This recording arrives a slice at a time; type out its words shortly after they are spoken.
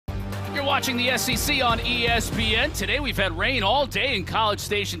watching the SEC on ESPN. Today we've had rain all day in College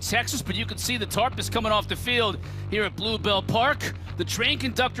Station, Texas, but you can see the tarp is coming off the field here at Bluebell Park. The train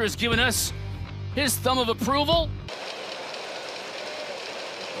conductor has given us his thumb of approval.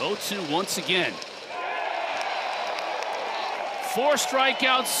 0-2 once again. 4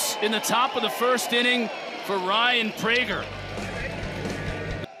 strikeouts in the top of the first inning for Ryan Prager.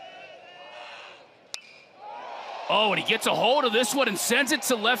 Oh, and he gets a hold of this one and sends it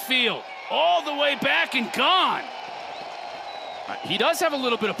to left field. All the way back and gone. He does have a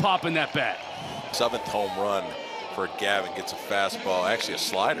little bit of pop in that bat. 7th home run for Gavin. Gets a fastball, actually a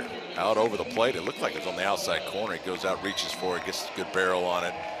slider, out over the plate. It looked like it was on the outside corner. He goes out, reaches for it, gets a good barrel on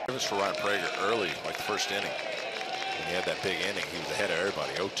it. It was for Ryan Prager early, like the first inning. When he had that big inning, he was ahead of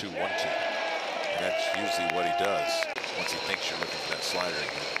everybody. 0-2, 1-2. And that's usually what he does once he thinks you're looking for that slider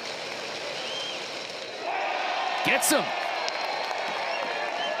again. Gets him.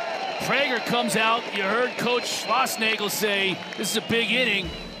 Prager comes out. You heard Coach Schlossnagel say this is a big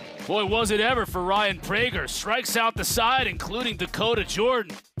inning. Boy, was it ever for Ryan Prager. Strikes out the side, including Dakota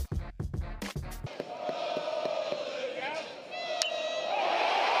Jordan.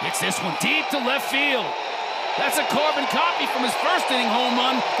 Hits this one deep to left field. That's a carbon copy from his first inning home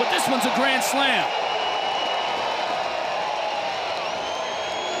run, but this one's a grand slam.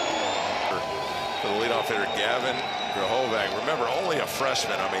 For the leadoff hitter, Gavin Grahovac. Remember, only a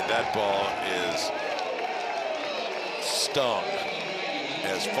freshman. I mean, that ball is stung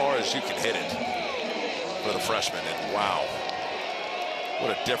as far as you can hit it for the freshman. And wow,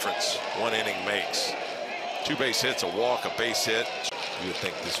 what a difference one inning makes. 2 base hits, a walk, a base hit. You would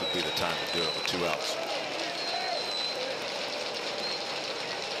think this would be the time to do it with 2 outs.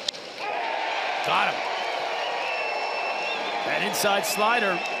 Got him. That inside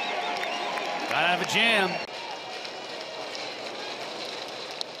slider. Gotta have a jam.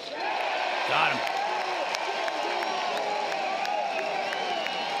 Got him.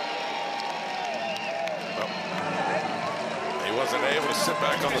 Well, he wasn't able to sit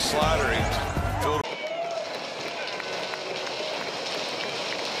back on the slider. He filled.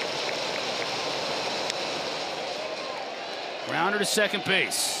 Grounder to second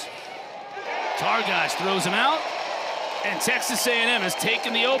base. Targash throws him out, and Texas A&M has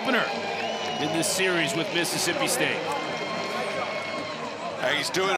taken the opener in this series with Mississippi State. He's doing